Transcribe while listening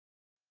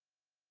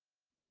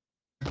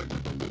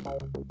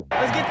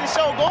Let's get this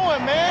show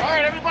going, man. All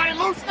right, everybody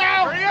loose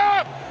now. Hurry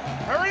up.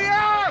 Hurry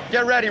up.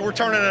 Get ready. We're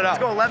turning it up. Let's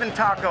go 11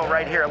 taco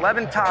right here.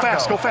 11 taco.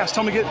 Fast. Go fast.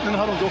 Tell me to get in the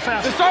huddle. Go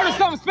fast. Let's start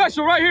something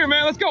special right here,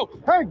 man. Let's go.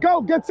 Hey, go.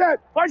 Get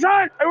set. Watch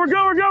out. Hey, we're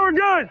good. We're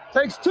good.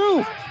 Takes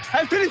two.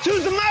 Hey,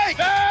 52's the mic.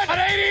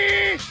 At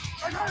 80.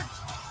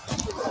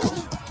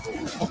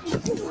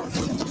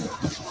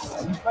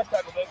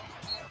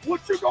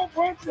 What you gonna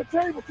bring to the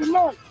table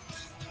tonight?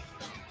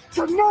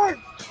 Tonight.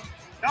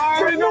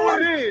 I already know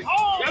what it is.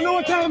 Y'all know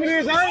what time it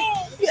is,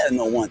 right? You gotta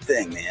know one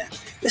thing, man.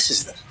 This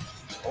is the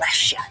last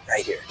shot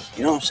right here.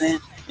 You know what I'm saying?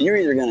 And you're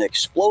either gonna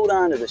explode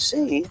onto the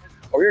scene,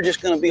 or you're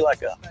just gonna be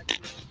like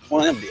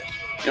one of them deals.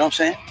 You know what I'm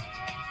saying?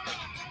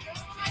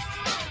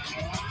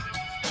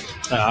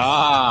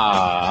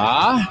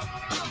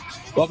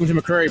 Welcome to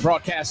McCurry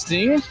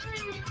Broadcasting,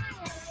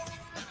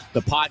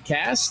 the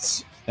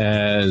podcast,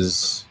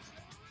 as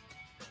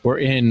we're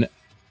in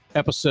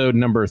episode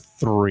number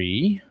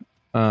 3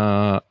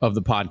 of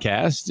the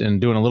podcast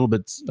and doing a little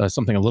bit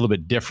something a little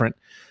bit different.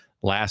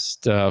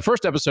 First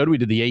episode, we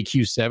did the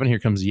AQ7. Here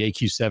comes the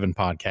AQ7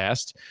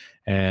 podcast.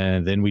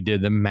 And then we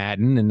did the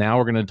Madden. And now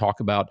we're going to talk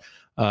about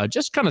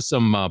just kind of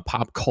some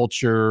pop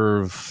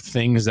culture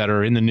things that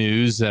are in the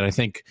news that I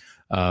think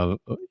no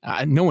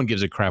one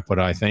gives a crap what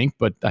I think,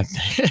 but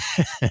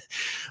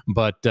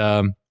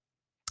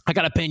I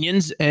got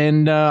opinions,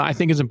 and I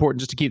think it's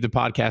important just to keep the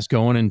podcast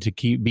going and to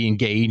be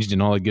engaged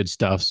and all the good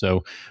stuff.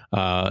 So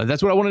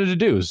that's what I wanted to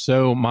do.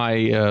 So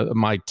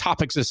my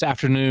topics this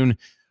afternoon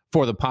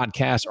for the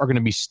podcast are going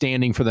to be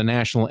standing for the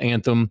national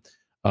anthem,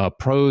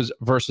 pros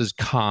versus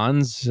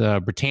cons.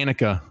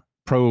 Britannica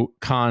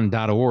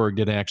procon.org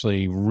did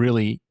actually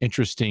really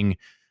interesting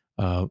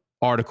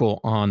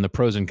article on the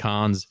pros and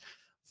cons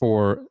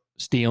for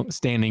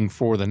standing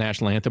for the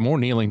national anthem or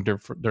kneeling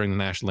during the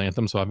national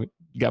anthem. So I've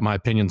got my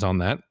opinions on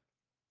that.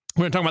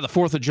 We're going to talk about the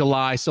 4th of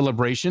July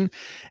celebration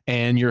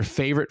and your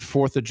favorite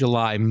 4th of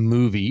July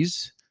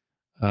movies.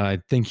 I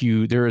think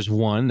there is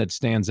one that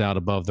stands out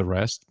above the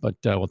rest, but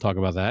we'll talk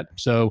about that.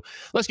 So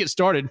let's get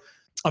started.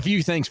 A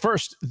few things.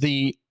 First, just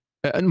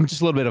a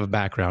little bit of a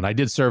background. I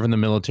did serve in the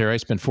military. I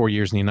spent 4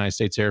 years in the United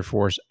States Air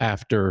Force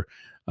after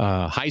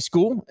high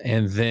school,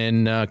 and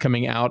then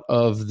coming out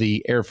of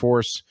the Air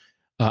Force,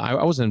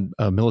 I was in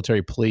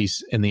military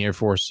police in the Air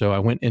Force, so I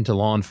went into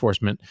law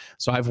enforcement.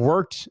 So I've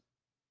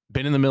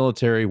been in the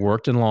military,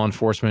 worked in law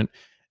enforcement.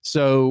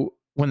 So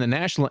when the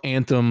national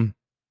anthem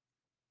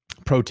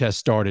protest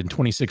started in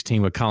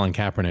 2016 with Colin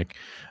Kaepernick,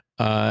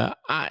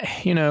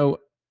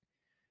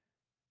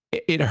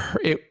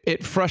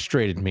 it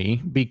frustrated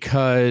me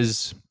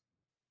because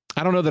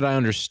I don't know that I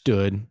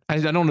understood. I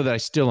don't know that I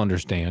still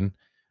understand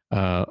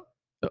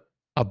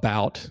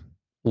about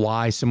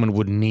why someone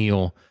would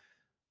kneel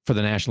for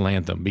the national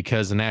anthem,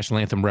 because the national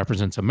anthem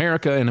represents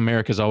America, and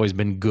America's always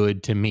been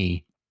good to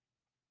me.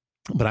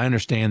 But I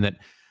understand that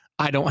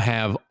I don't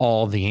have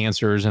all the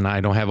answers and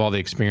I don't have all the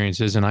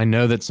experiences. And I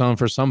know that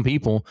for some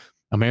people,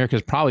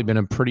 America's probably been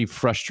a pretty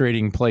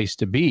frustrating place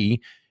to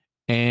be.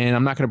 And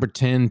I'm not going to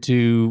pretend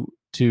to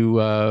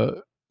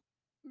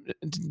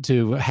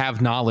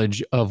have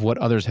knowledge of what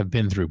others have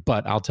been through.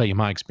 But I'll tell you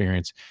my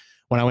experience.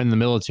 When I went in the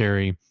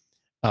military,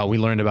 we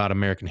learned about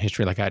American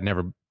history like I'd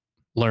never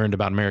learned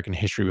about American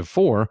history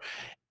before.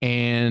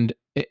 And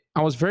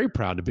I was very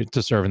proud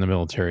to serve in the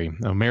military.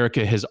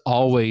 America has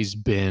always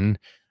been,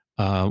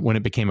 when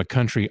it became a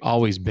country,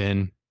 always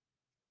been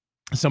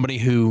somebody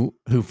who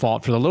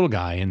fought for the little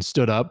guy and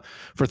stood up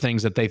for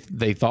things that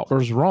they thought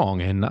was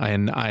wrong.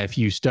 And if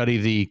you study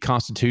the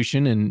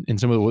Constitution and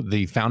some of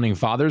the founding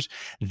fathers,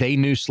 they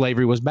knew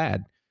slavery was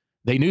bad.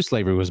 They knew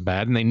slavery was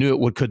bad, and they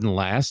knew it couldn't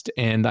last.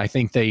 And I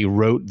think they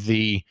wrote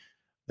the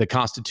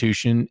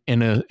Constitution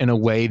in a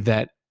way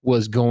that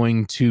was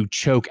going to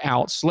choke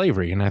out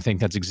slavery. And I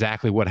think that's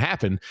exactly what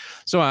happened.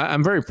 So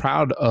I'm very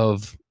proud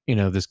of,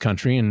 this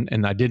country.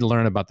 And I did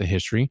learn about the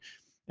history.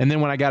 And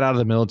then when I got out of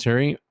the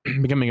military,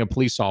 becoming a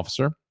police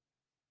officer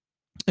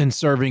and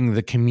serving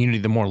the community,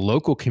 the more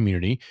local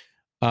community,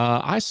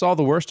 I saw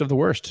the worst of the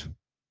worst.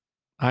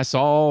 I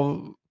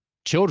saw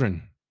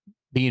children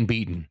being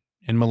beaten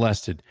and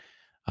molested.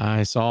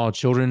 I saw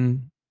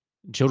children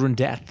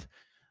death,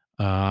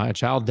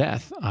 child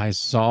death. I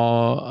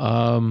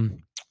saw,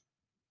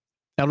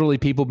 elderly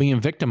people being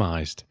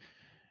victimized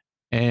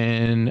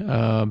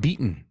and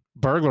beaten,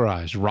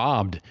 burglarized,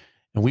 robbed.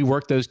 And we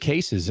worked those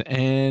cases.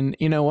 And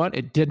you know what?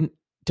 It didn't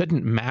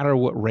matter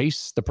what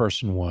race the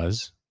person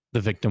was,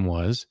 the victim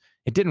was.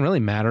 It didn't really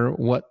matter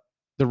what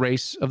the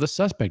race of the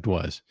suspect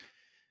was.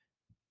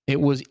 It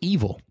was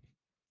evil.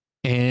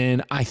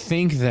 And I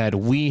think that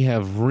we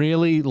have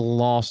really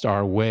lost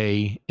our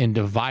way in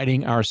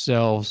dividing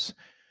ourselves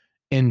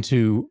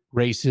into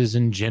races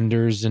and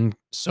genders and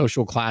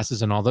social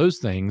classes and all those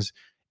things.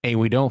 And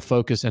we don't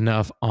focus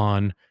enough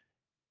on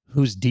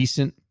who's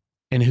decent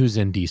and who's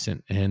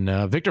indecent. And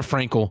Viktor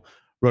Frankl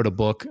wrote a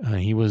book.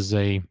 He was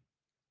a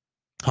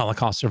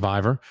Holocaust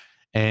survivor.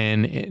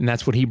 And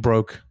that's what he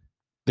broke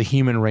the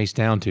human race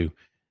down to: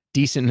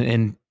 decent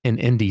and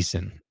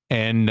indecent.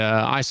 And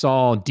I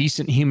saw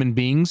decent human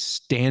beings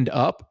stand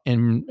up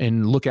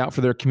and look out for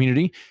their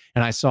community.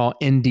 And I saw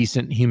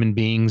indecent human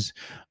beings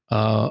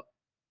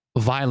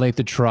violate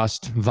the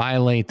trust,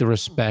 violate the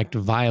respect,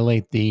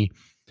 violate the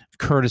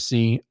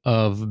courtesy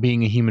of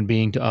being a human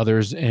being to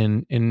others.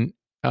 And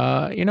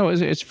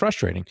it's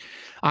frustrating.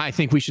 I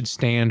think we should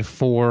stand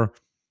for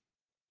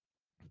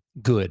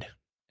good.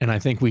 And I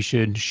think we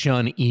should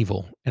shun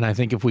evil. And I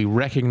think if we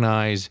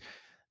recognize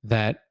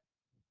that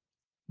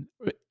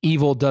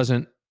evil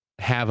doesn't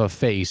have a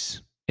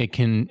face, it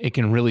can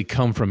really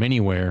come from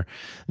anywhere,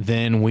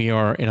 then we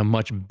are in a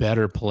much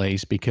better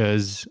place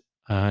because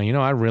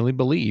I really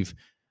believe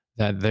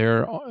that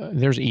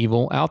there's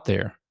evil out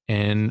there,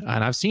 and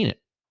I've seen it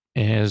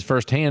as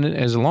firsthand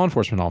as a law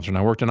enforcement officer. And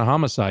I worked in a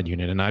homicide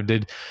unit, and I've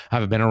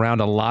been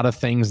around a lot of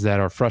things that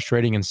are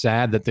frustrating and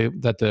sad that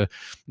the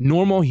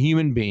normal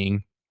human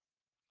being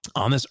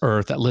on this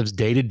earth that lives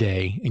day to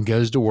day and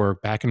goes to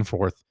work back and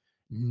forth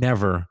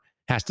never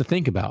has to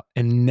think about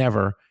and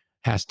never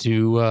has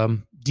to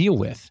deal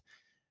with.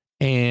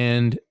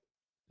 And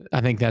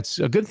I think that's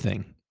a good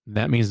thing.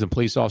 That means the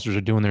police officers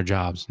are doing their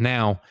jobs.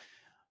 Now,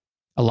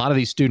 a lot of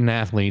these student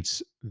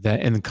athletes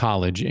that in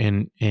college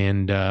and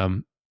in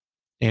the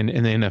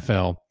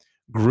NFL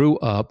grew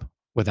up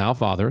without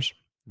fathers.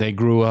 They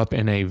grew up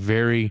in a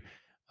very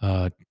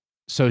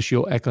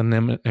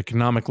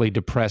socioeconomically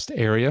depressed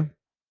area.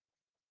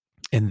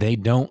 And they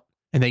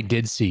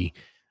did see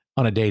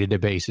on a day-to-day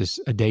basis,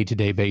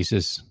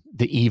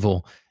 the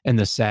evil and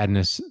the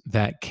sadness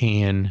that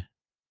can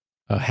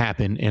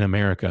happen in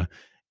America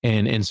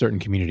and in certain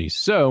communities.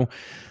 So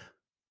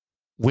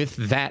with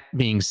that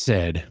being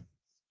said,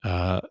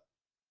 I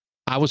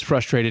was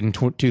frustrated in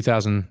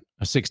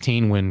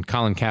 2016 when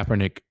Colin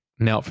Kaepernick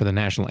knelt for the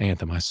national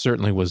anthem. I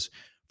certainly was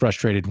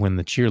frustrated when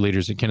the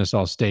cheerleaders at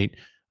Kennesaw State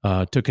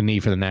took a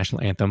knee for the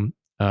national anthem.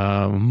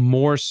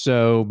 More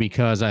so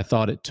because I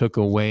thought it took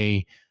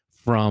away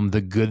from the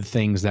good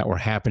things that were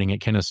happening at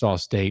Kennesaw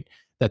State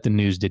that the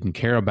news didn't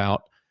care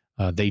about.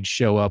 They'd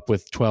show up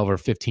with 12 or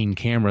 15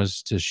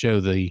 cameras to show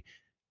the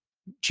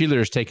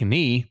cheerleaders take a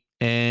knee,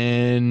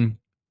 and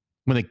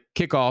when the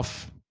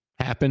kickoff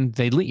happened,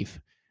 they'd leave.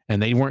 And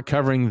they weren't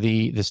covering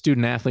the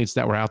student athletes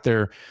that were out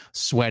there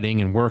sweating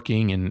and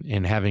working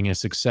and having a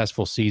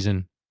successful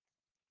season,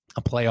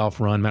 a playoff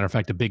run, matter of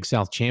fact, a Big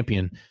South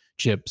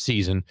championship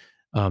season.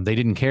 They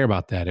didn't care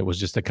about that. It was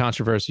just the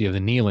controversy of the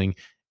kneeling.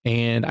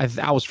 And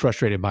I was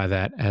frustrated by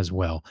that as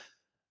well.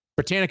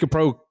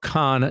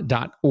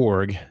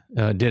 BritannicaProCon.org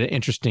did an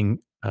interesting,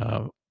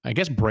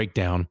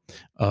 breakdown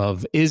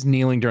of, is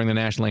kneeling during the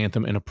national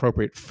anthem an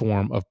appropriate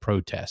form of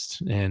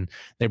protest? And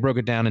they broke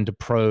it down into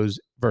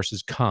pros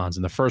versus cons.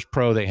 And the first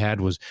pro they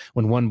had was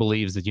when one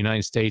believes that the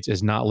United States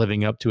is not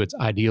living up to its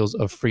ideals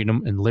of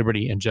freedom and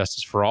liberty and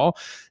justice for all,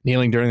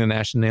 kneeling during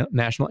the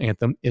national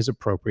anthem is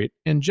appropriate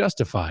and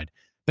justified.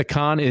 The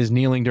con is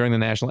kneeling during the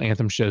national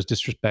anthem shows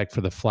disrespect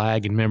for the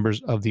flag and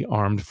members of the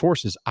armed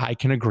forces. I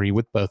can agree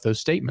with both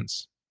those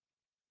statements.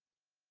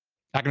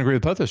 I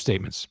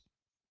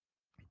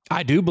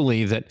do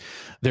believe that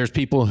there's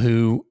people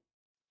who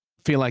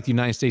feel like the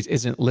United States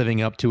isn't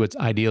living up to its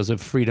ideals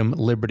of freedom,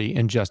 liberty,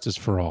 and justice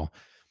for all.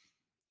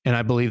 And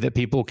I believe that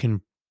people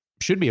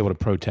should be able to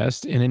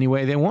protest in any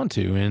way they want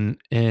to.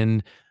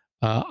 And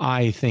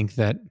I think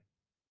that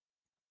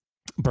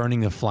burning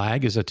the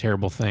flag is a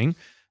terrible thing,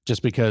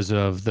 just because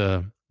of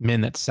the men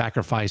that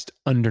sacrificed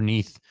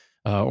underneath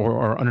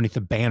or underneath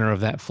the banner of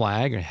that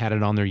flag and had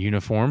it on their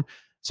uniform.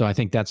 So I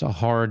think that's a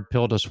hard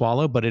pill to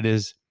swallow, but it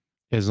is,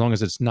 as long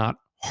as it's not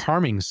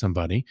harming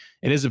somebody,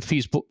 it is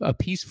a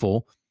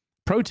peaceful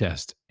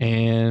protest.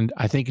 And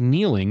I think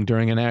kneeling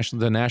during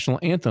the national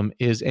anthem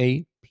is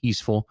a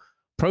peaceful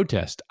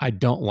protest. I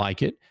don't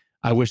like it.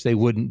 I wish they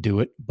wouldn't do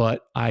it,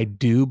 but I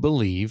do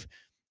believe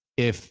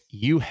if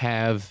you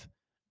have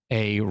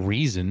a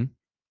reason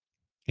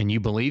and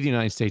you believe the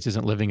United States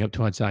isn't living up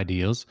to its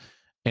ideals,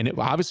 and it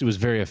obviously was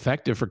very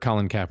effective for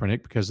Colin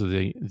Kaepernick because of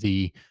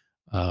the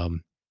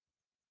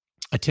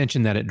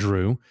attention that it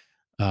drew,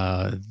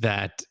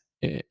 that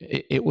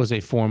it was a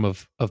form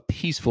of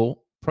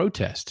peaceful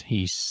protest.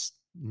 He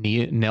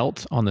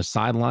knelt on the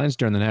sidelines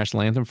during the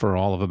national anthem for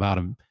all of about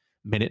a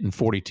minute and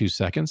 42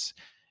 seconds,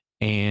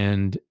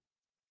 and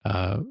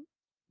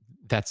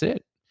that's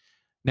it.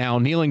 Now,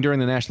 kneeling during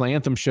the national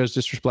anthem shows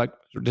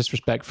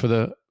disrespect for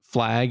the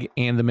flag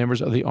and the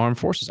members of the armed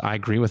forces. I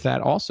agree with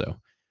that also.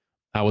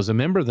 I was a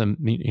member of the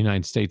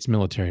United States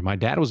military. My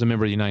dad was a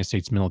member of the United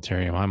States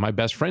military. My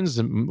best friend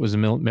was a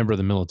member of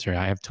the military.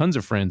 I have tons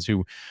of friends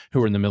who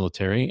were in the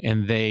military,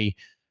 and they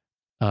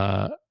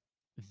love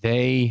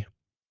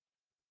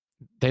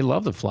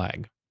the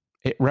flag.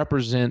 It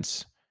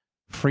represents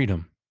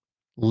freedom,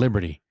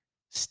 liberty,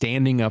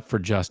 standing up for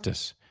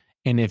justice.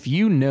 And if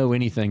you know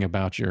anything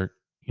about your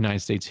United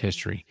States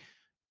history,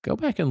 go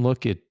back and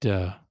look at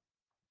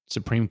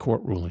Supreme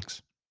Court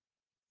rulings.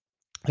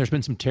 There's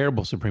been some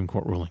terrible Supreme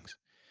Court rulings,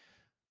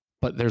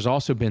 but there's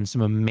also been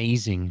some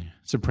amazing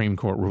Supreme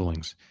Court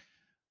rulings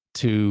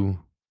to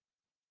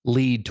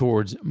lead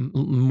towards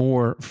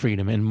more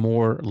freedom and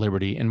more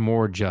liberty and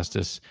more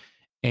justice.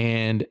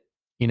 And,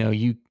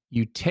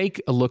 you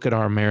take a look at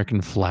our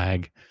American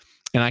flag,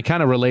 and I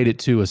kind of relate it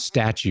to a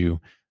statue,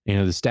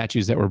 the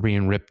statues that were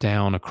being ripped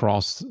down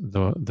across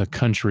the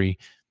country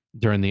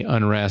during the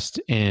unrest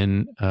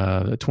in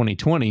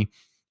 2020.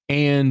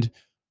 And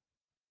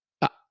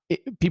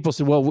people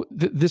said, well,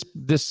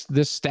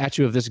 this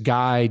statue of this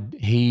guy,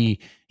 he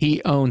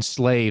owned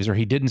slaves, or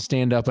he didn't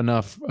stand up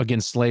enough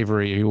against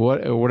slavery,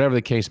 or whatever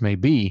the case may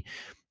be.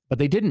 But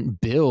they didn't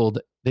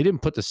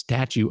put the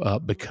statue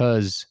up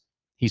because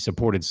he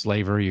supported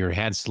slavery or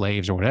had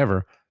slaves or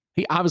whatever.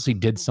 He obviously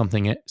did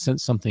something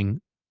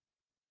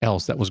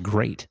else that was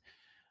great.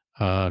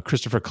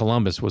 Christopher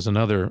Columbus was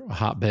another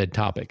hotbed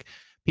topic.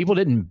 People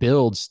didn't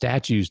build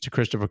statues to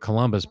Christopher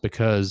Columbus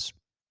because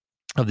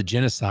of the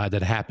genocide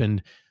that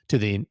happened to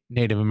the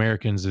Native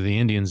Americans or the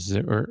Indians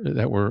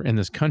that were in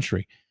this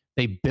country.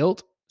 They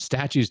built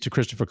statues to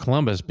Christopher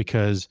Columbus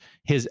because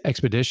his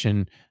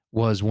expedition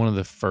was one of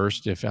the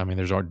first.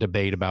 There's our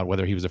debate about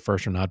whether he was the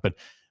first or not, but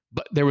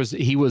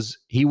he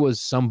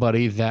was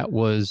somebody that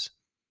was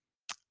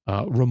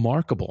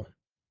remarkable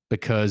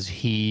because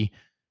he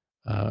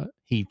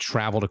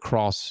traveled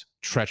across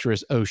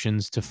treacherous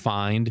oceans to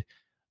find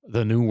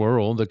the New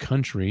World, the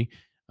country,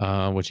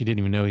 which he didn't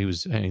even know he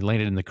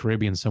landed in the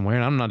Caribbean somewhere.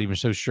 And I'm not even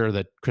so sure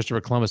that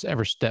Christopher Columbus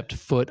ever stepped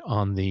foot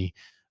on the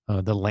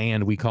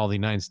land we call the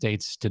United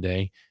States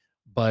today.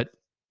 But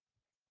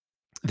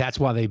that's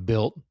why they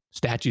built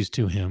statues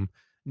to him,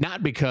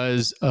 not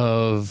because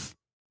of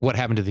what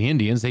happened to the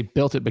Indians. They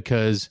built it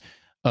because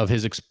of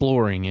his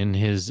exploring and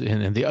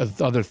the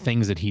other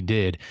things that he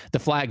did. The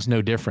flag's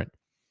no different.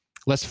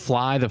 Let's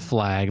fly the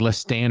flag. Let's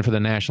stand for the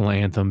national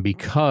anthem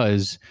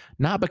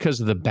not because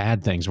of the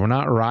bad things. We're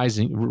not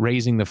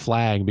raising the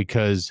flag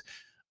because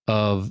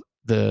of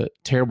the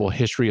terrible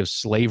history of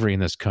slavery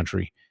in this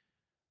country,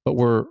 but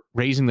we're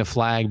raising the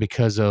flag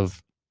because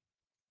of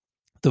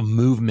the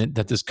movement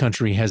that this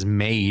country has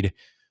made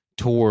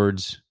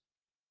towards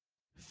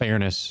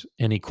fairness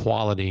and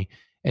equality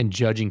and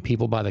judging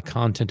people by the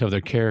content of their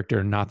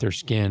character, not their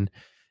skin.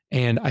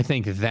 And I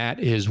think that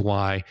is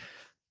why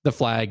the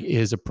flag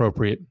is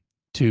appropriate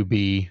to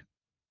be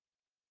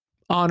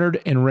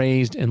honored and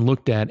raised and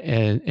looked at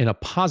in a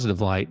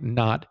positive light,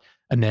 not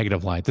a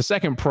negative light. The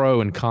second pro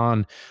and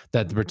con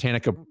that the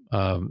Britannica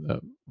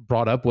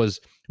brought up was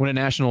when a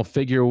national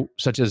figure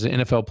such as an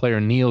NFL player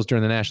kneels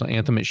during the national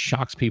anthem, it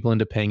shocks people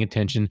into paying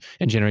attention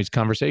and generates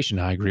conversation.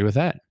 I agree with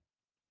that.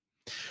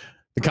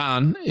 The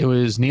con, it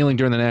was kneeling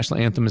during the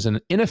national anthem is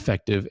an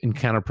ineffective and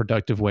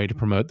counterproductive way to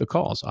promote the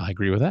cause. I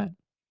agree with that.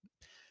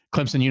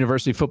 Clemson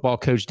University football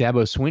coach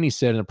Dabo Swinney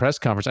said in a press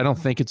conference, I don't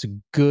think it's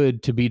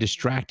good to be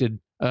distracted.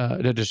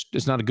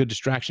 It's not a good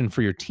distraction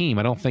for your team.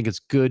 I don't think it's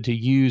good to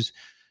use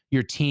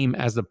your team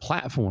as the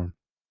platform.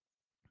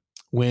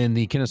 When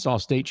the Kennesaw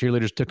State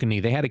cheerleaders took a knee,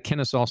 they had a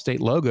Kennesaw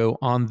State logo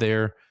on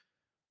their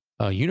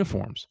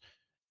uniforms.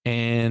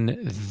 And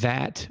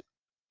that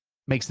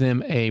makes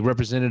them a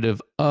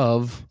representative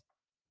of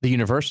the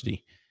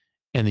university.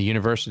 And the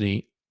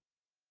university,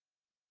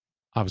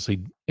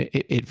 obviously,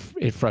 it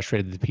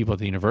frustrated the people at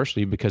the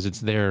university because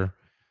it's their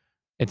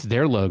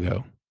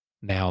logo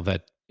now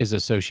that is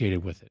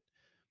associated with it.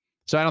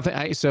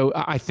 So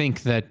I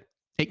think that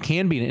it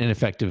can be an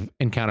ineffective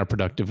and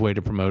counterproductive way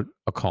to promote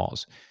a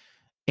cause.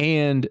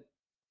 And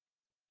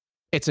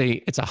it's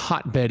a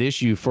hotbed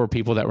issue for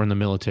people that were in the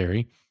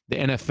military. The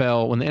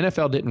NFL, when the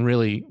NFL didn't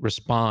really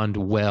respond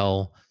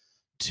well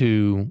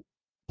to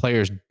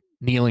players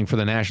kneeling for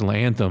the national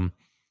anthem,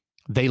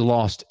 they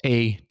lost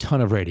a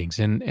ton of ratings.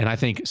 And I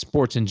think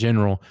sports in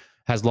general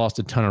has lost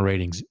a ton of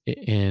ratings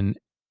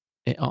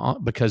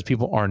because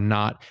people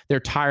they're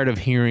tired of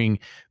hearing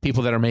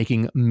people that are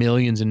making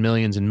millions and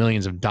millions and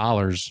millions of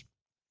dollars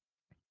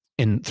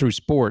through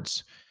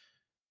sports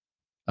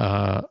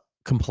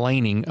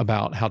complaining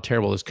about how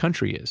terrible this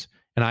country is.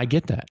 And I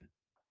get that.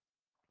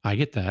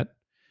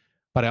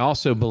 But I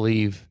also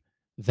believe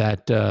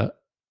that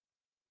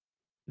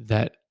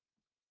that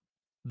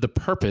the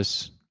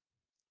purpose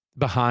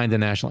behind the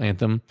national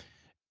anthem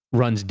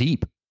runs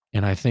deep.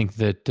 And I think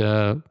that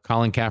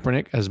Colin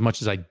Kaepernick, as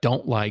much as I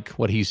don't like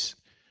what he's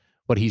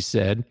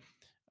said,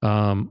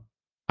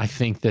 I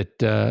think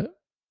that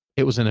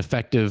it was an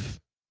effective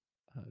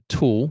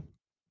tool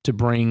to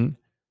bring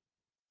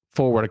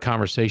forward a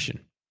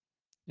conversation.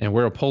 And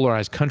we're a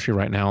polarized country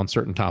right now on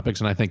certain topics,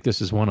 and I think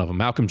this is one of them.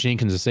 Malcolm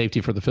Jenkins, a safety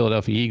for the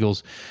Philadelphia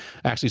Eagles,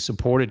 actually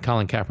supported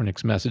Colin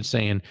Kaepernick's message,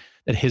 saying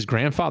that his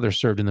grandfather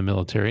served in the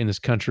military, and this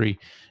country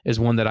is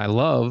one that I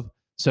love.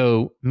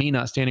 So me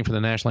not standing for the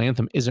national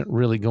anthem isn't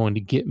really going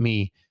to get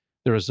me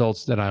the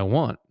results that I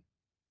want.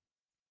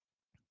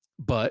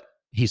 But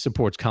he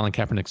supports Colin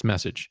Kaepernick's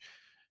message.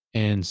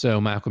 And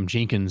so Malcolm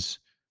Jenkins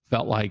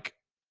felt like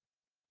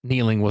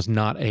kneeling was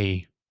not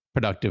a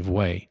productive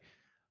way.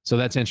 So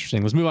that's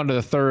interesting. Let's move on to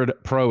the third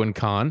pro and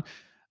con.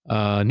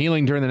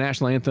 Kneeling during the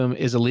national anthem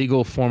is a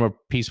legal form of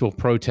peaceful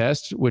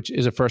protest, which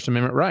is a First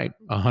Amendment right,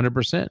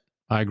 100%.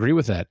 I agree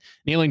with that.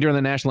 Kneeling during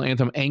the national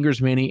anthem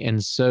angers many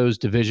and sows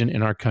division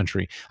in our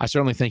country. I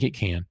certainly think it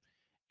can.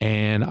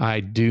 And I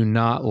do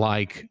not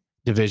like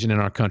division in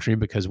our country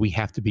because we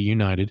have to be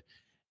united.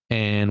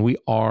 And we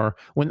are,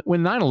 when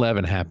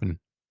 9/11 happened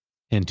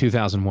in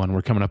 2001,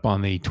 we're coming up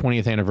on the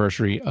 20th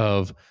anniversary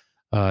of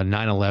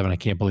 9/11. I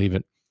can't believe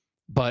it.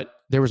 But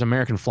there was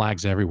American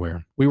flags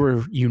everywhere. We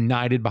were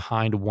united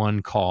behind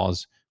one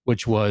cause,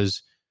 which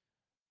was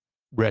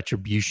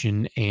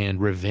retribution and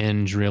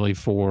revenge, really,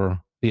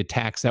 for the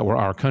attacks that were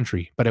our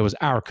country. But it was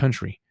our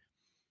country.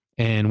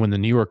 And when the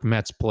New York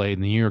Mets played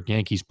and the New York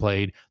Yankees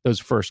played those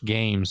first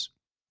games,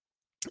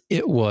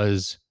 it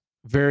was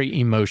very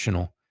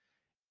emotional.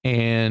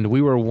 And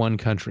we were one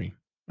country.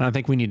 And I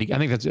think we need to, I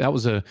think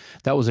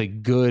that was a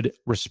good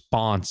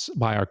response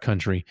by our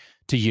country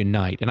to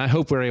unite. And I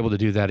hope we're able to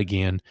do that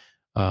again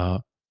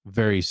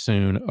very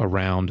soon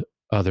around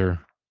other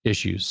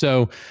issues.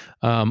 So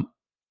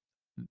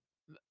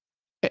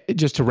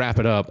just to wrap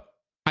it up,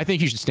 I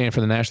think you should stand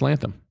for the national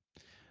anthem.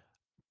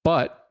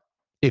 But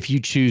if you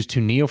choose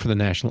to kneel for the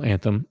national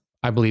anthem,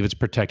 I believe it's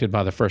protected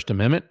by the First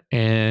Amendment.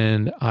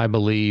 And I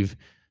believe,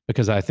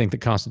 because I think the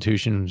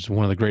Constitution is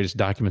one of the greatest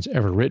documents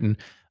ever written,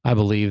 I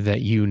believe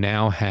that you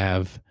now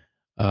have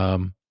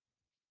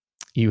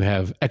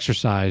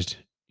exercised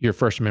your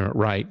First Amendment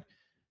right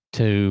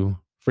to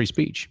free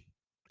speech.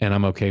 And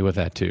I'm okay with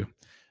that too.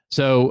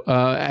 So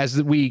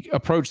as we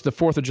approach the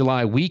 4th of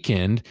July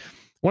weekend,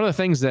 one of the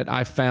things that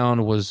I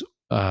found was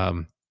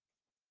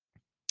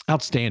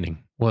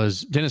outstanding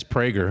was Dennis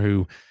Prager,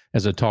 who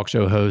is a talk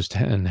show host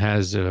and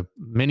has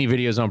many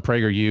videos on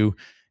PragerU,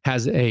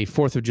 has a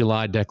 4th of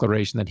July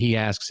declaration that he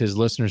asks his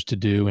listeners to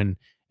do. And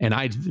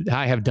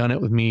I have done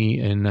it with me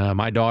and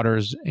my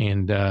daughters.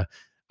 And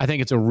I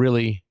think it's a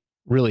really,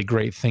 really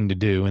great thing to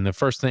do. And the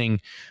first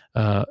thing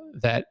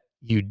that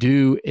you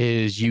do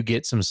is you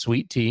get some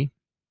sweet tea,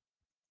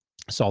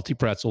 salty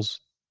pretzels,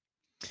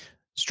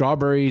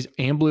 strawberries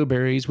and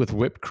blueberries with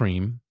whipped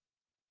cream.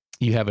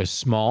 You have a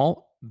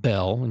small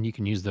bell, and you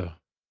can use the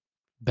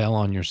bell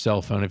on your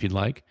cell phone if you'd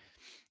like.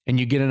 And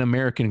you get an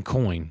American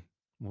coin.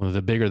 Well,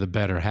 the bigger, the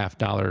better.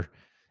 $50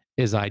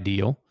 is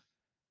ideal.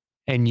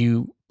 And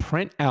you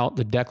print out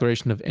the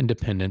Declaration of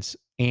Independence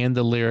and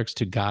the lyrics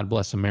to God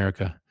Bless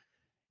America.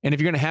 And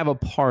if you're going to have a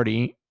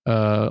party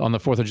on the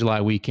 4th of July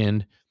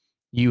weekend,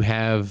 you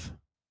have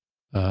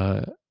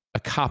a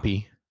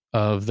copy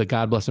of the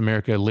God Bless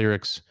America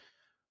lyrics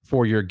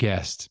for your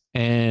guest.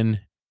 And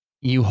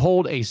you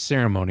hold a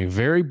ceremony, a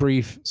very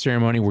brief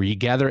ceremony where you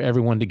gather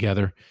everyone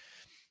together.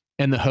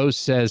 And the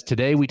host says,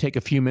 today we take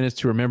a few minutes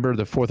to remember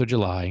the 4th of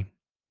July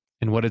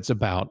and what it's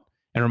about,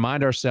 and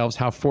remind ourselves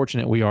how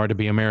fortunate we are to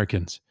be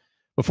Americans.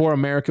 Before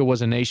America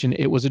was a nation,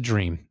 it was a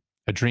dream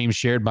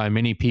shared by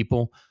many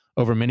people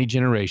over many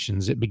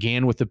generations. It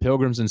began with the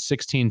Pilgrims in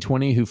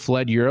 1620 who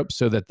fled Europe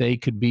so that they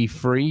could be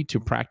free to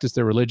practice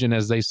their religion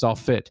as they saw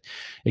fit.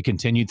 It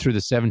continued through the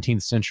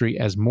 17th century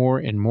as more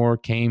and more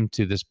came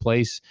to this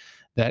place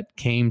that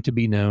came to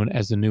be known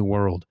as the New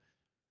World.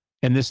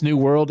 And this new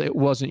world, it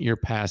wasn't your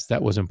past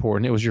that was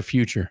important. It was your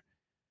future.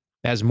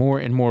 As more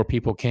and more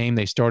people came,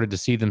 they started to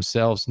see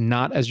themselves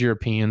not as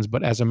Europeans,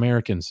 but as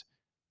Americans.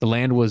 The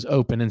land was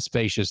open and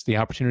spacious, the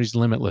opportunities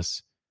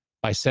limitless.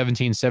 By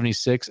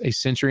 1776, a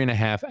century and a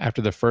half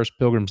after the first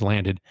Pilgrims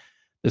landed,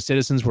 the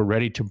citizens were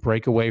ready to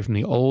break away from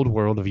the old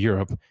world of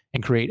Europe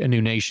and create a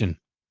new nation.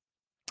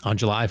 On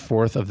July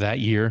 4th of that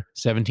year,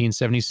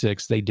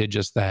 1776, they did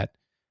just that.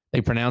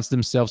 They pronounced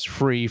themselves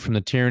free from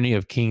the tyranny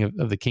of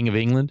the King of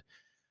England.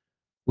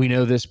 We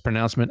know this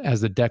pronouncement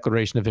as the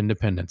Declaration of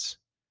Independence.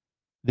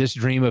 This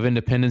dream of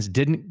independence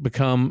didn't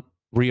become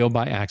real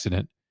by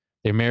accident.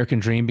 The American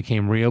dream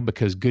became real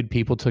because good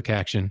people took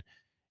action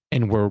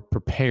and were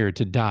prepared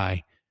to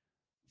die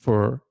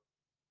for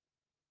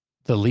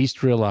the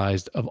least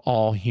realized of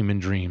all human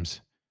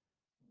dreams,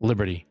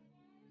 liberty.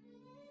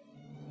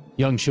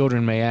 Young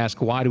children may ask,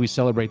 why do we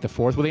celebrate the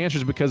 4th? Well, the answer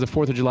is because the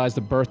 4th of July is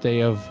the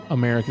birthday of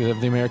America, of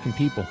the American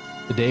people,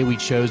 the day we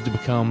chose to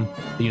become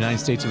the United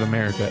States of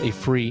America, a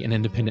free and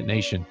independent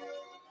nation.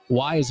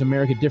 Why is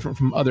America different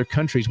from other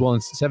countries? Well, in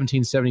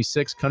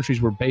 1776,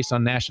 countries were based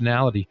on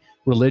nationality,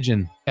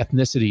 religion,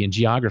 ethnicity, and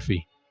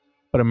geography.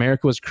 But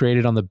America was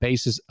created on the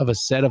basis of a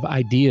set of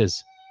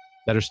ideas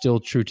that are still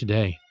true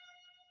today.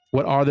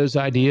 What are those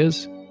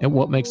ideas and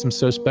what makes them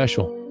so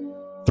special?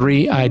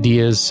 3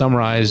 ideas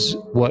summarize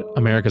what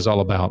America is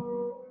all about.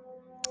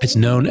 It's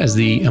known as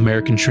the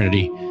American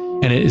Trinity,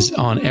 and it is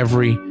on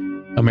every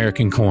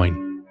American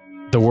coin.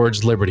 The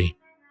words liberty,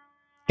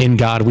 in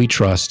God we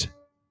trust,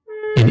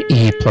 in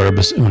E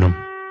pluribus unum.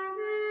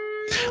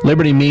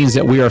 Liberty means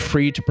that we are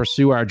free to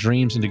pursue our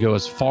dreams and to go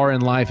as far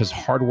in life as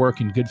hard work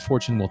and good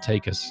fortune will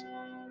take us.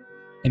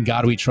 In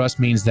God we trust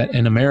means that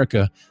in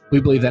America,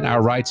 we believe that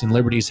our rights and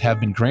liberties have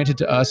been granted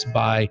to us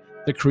by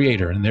the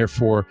Creator, and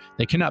therefore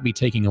they cannot be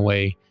taken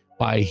away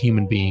by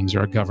human beings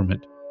or a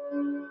government.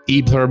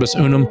 E pluribus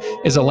unum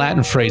is a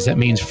Latin phrase that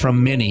means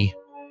from many,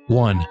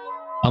 one.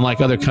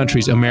 Unlike other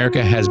countries,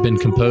 America has been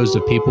composed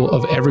of people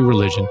of every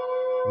religion,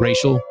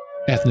 racial,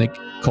 ethnic,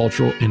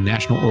 cultural, and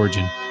national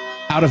origin.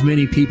 Out of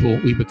many people,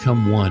 we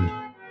become one.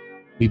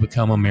 We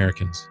become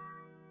Americans.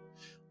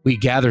 We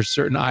gather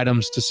certain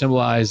items to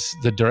symbolize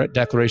the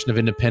Declaration of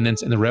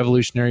Independence and the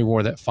Revolutionary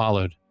War that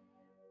followed,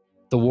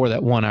 the war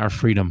that won our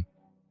freedom.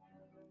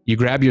 You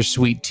grab your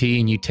sweet tea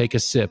and you take a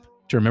sip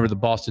to remember the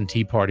Boston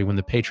Tea Party when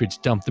the Patriots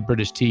dumped the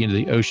British tea into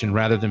the ocean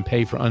rather than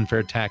pay for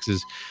unfair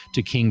taxes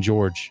to King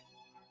George.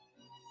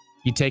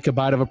 You take a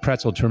bite of a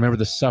pretzel to remember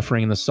the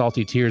suffering and the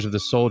salty tears of the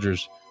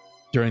soldiers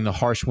during the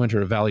harsh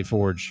winter of Valley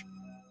Forge.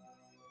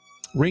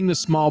 Ring the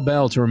small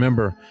bell to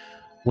remember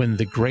when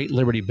the great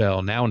Liberty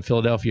Bell, now in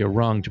Philadelphia,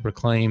 rung to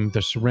proclaim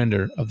the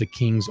surrender of the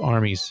King's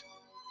armies.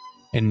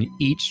 And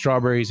eat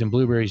strawberries and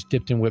blueberries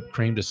dipped in whipped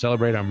cream to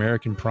celebrate our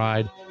American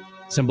pride,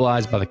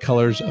 symbolized by the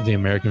colors of the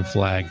American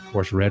flag, of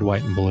course, red,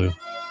 white, and blue.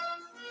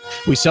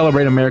 We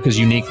celebrate America's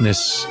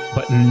uniqueness,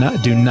 but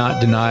do not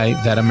deny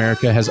that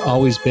America has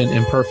always been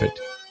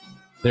imperfect.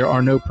 There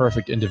are no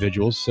perfect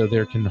individuals, so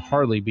there can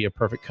hardly be a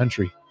perfect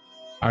country.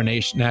 Our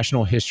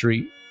national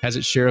history has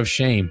its share of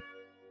shame.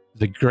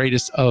 The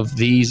greatest of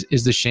these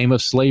is the shame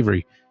of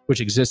slavery,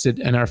 which existed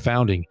in our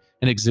founding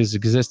and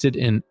existed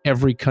in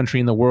every country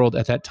in the world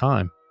at that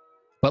time.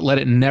 But let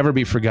it never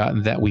be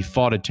forgotten that we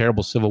fought a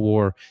terrible civil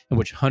war in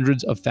which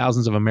hundreds of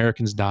thousands of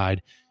Americans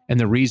died, and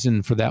the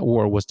reason for that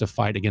war was to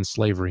fight against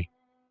slavery.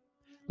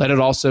 Let it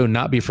also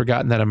not be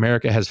forgotten that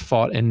America has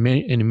fought in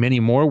many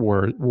more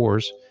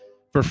wars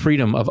for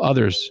freedom of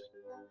others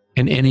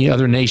in any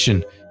other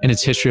nation in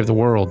its history of the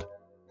world.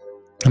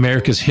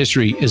 America's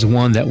history is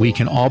one that we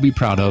can all be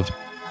proud of,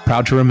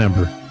 proud to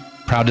remember,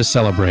 proud to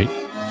celebrate,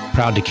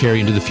 proud to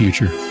carry into the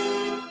future.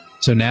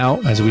 So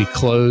now, as we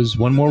close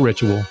one more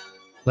ritual,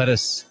 let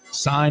us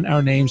sign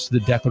our names to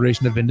the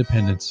Declaration of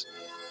Independence.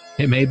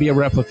 It may be a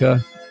replica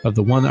of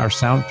the one our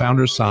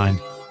founders signed,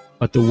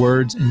 but the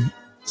words and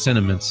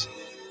sentiments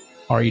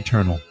are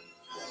eternal.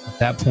 At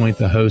that point,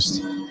 the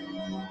host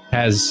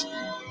has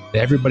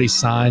everybody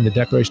sign the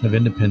Declaration of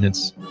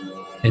Independence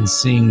and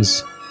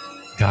sings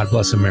God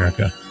Bless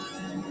America.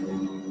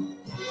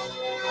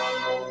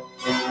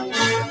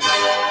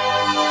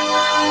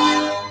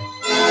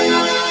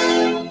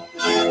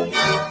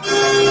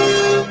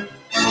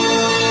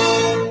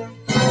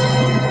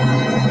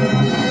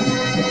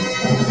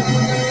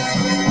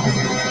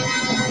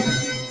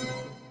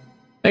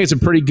 I think it's a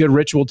pretty good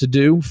ritual to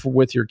do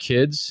with your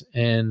kids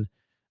and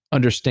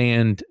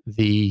understand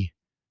the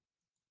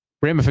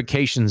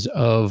ramifications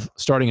of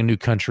starting a new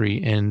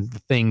country and the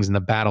things and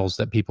the battles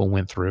that people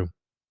went through.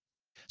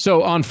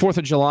 So on 4th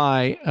of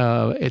July,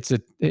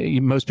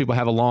 most people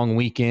have a long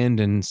weekend,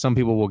 and some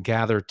people will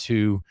gather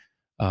to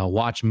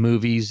watch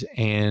movies.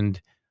 And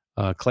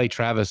Clay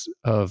Travis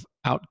of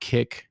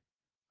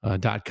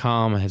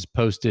Outkick.com has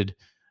posted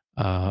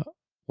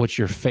what's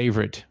your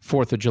favorite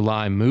 4th of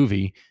July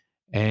movie.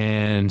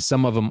 And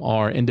some of them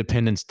are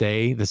Independence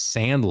Day, The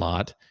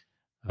Sandlot,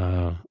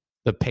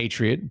 The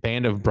Patriot,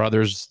 Band of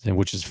Brothers,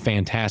 which is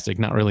fantastic.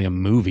 Not really a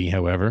movie,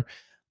 however,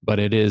 but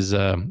it is.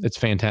 It's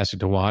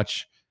fantastic to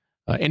watch.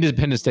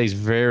 Independence Day is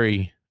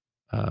very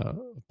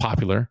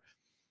popular.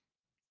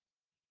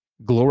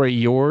 Glory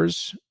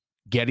Yours,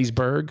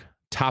 Gettysburg,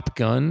 Top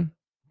Gun,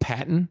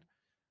 Patton,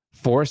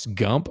 Forrest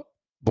Gump,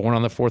 Born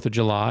on the 4th of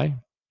July.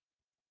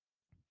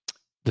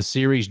 The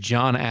series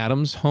John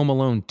Adams, Home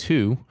Alone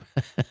 2.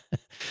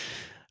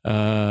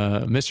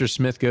 Mr.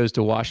 Smith Goes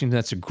to Washington.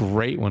 That's a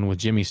great one with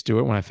Jimmy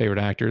Stewart, one of my favorite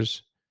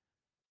actors.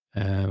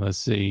 Let's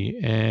see.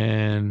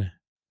 And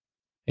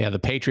yeah, The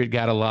Patriot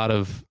got a lot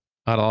of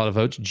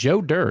votes.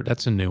 Joe Dirt,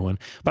 that's a new one.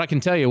 But I can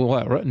tell you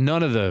what,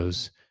 none of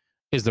those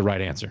is the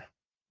right answer.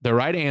 The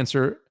right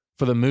answer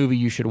for the movie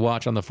you should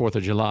watch on the 4th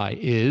of July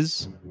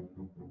is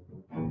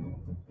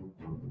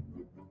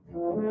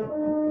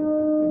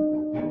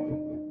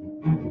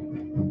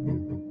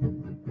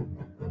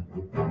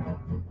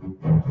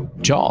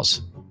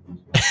Jaws.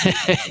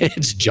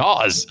 It's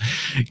Jaws.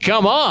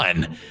 Come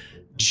on.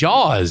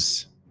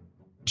 Jaws.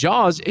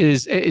 Jaws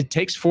it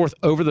takes forth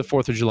over the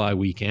 4th of July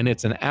weekend.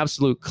 It's an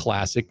absolute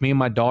classic. Me and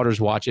my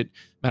daughters watch it.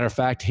 Matter of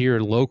fact, here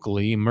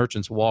locally,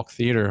 Merchants Walk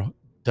Theater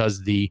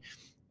does the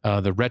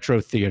retro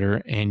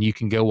theater, and you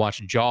can go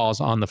watch Jaws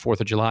on the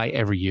 4th of July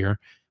every year.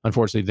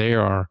 Unfortunately, they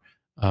are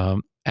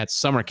at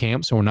summer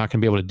camp, so we're not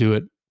going to be able to do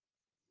it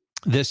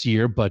this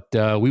year, but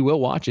we will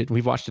watch it.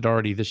 We've watched it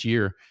already this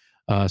year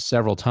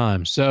several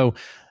times. So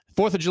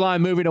 4th of July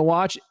movie to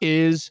watch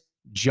is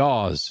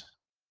Jaws.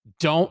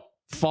 Don't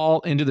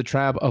fall into the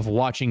trap of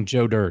watching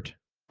Joe Dirt.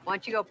 Why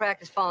don't you go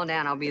practice falling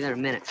down? I'll be there in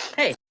a minute.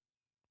 Hey.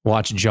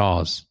 Watch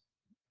Jaws.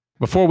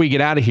 Before we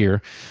get out of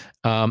here,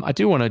 I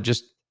do want to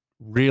just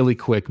really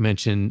quick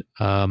mention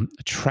a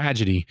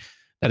tragedy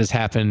that has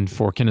happened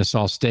for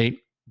Kennesaw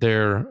State.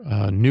 Their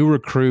new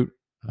recruit,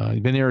 he's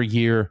been there a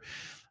year,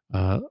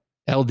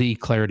 LD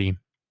Clarity,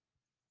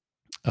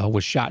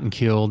 was shot and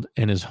killed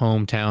in his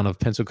hometown of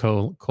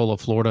Pensacola,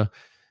 Florida,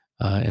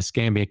 in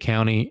Escambia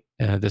County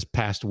this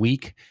past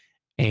week.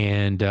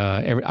 And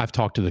I've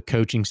talked to the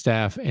coaching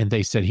staff, and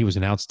they said he was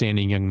an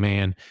outstanding young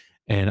man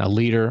and a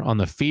leader on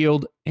the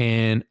field,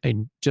 and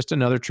just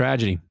another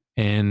tragedy.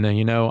 And,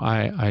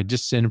 I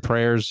just send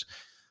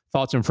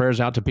thoughts and prayers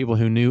out to people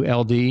who knew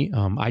LD.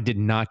 I did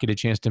not get a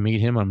chance to meet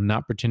him. I'm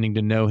not pretending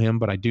to know him,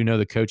 but I do know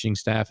the coaching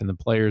staff and the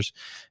players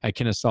at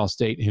Kennesaw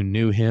State who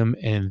knew him,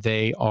 and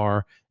they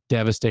are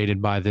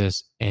devastated by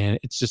this. And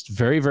it's just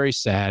very, very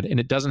sad. And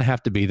it doesn't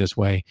have to be this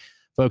way.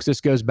 Folks,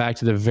 this goes back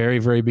to the very,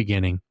 very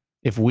beginning.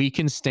 If we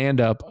can stand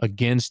up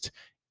against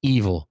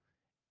evil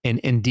and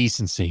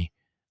indecency,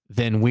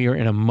 then we are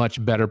in a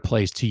much better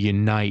place to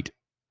unite.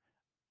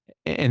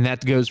 And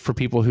that goes for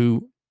people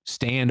who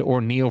stand or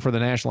kneel for the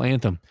national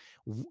anthem.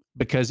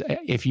 Because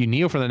if you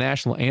kneel for the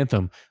national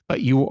anthem,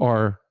 but you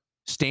are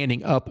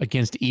standing up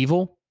against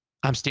evil,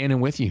 I'm standing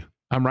with you.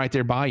 I'm right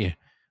there by you.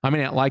 I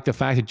may not like the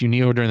fact that you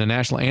kneel during the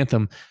national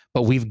anthem,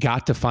 but we've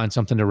got to find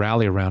something to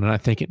rally around. And I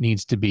think it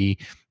needs to be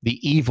the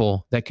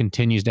evil that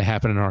continues to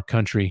happen in our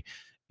country,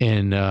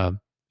 in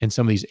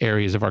some of these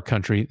areas of our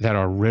country that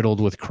are riddled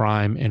with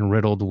crime and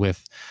riddled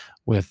with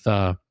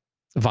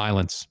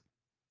violence.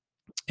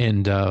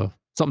 And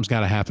something's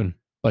got to happen.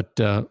 But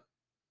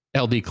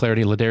LD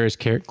Clarity,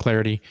 Ladarius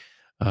Clarity,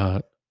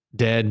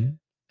 dead,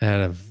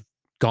 and have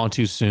gone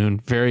too soon.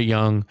 Very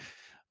young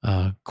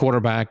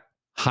quarterback,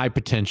 high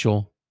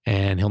potential,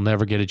 and he'll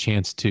never get a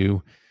chance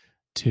to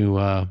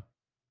see.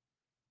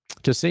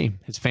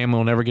 His family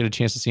will never get a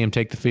chance to see him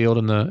take the field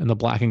in the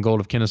black and gold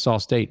of Kennesaw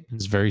State.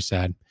 It's very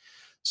sad.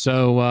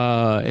 So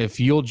if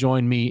you'll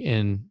join me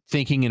in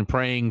thinking and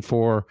praying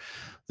for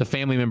the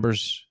family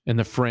members and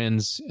the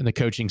friends and the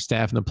coaching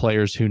staff and the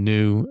players who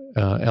knew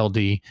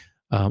LD,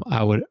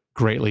 I would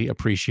greatly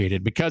appreciate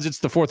it. Because it's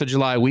the 4th of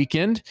July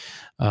weekend,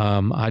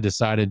 I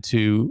decided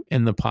to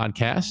end the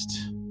podcast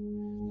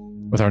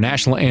with our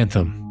national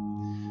anthem.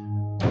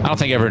 I don't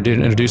think I ever did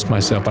introduce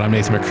myself, but I'm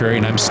Nathan McCurry,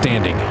 and I'm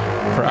standing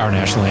for our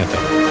national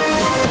anthem.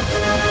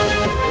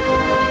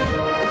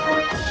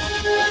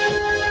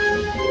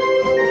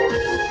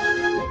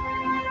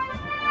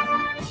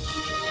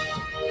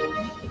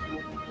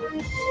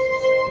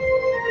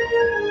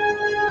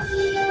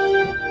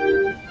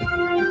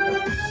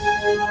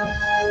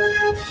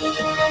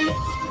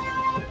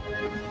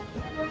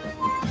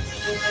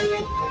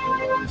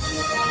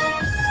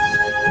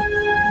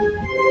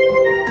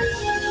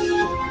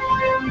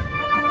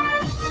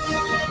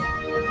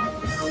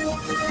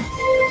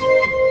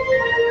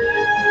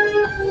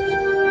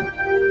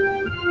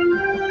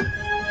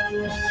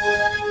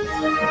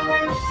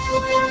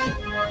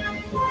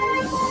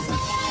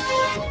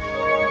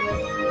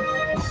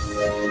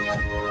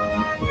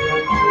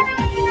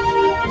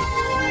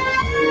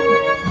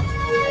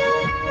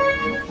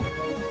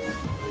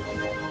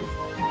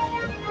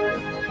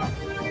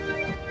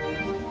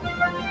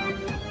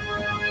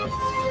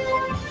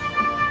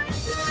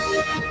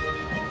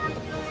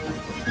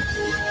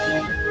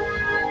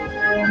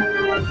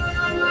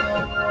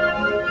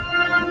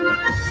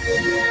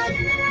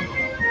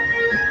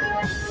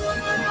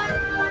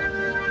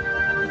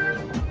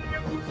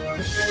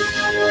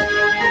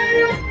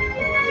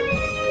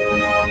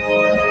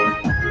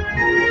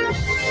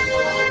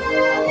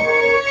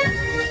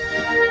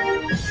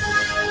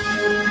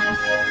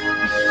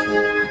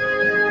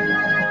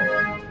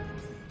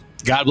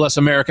 God bless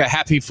America.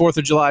 Happy 4th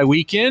of July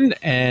weekend.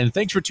 And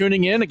thanks for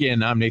tuning in.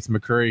 Again, I'm Nathan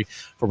McCurry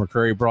for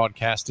McCurry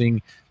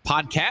Broadcasting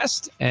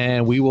Podcast.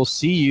 And we will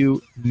see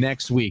you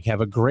next week.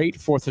 Have a great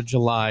 4th of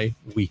July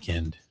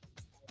weekend.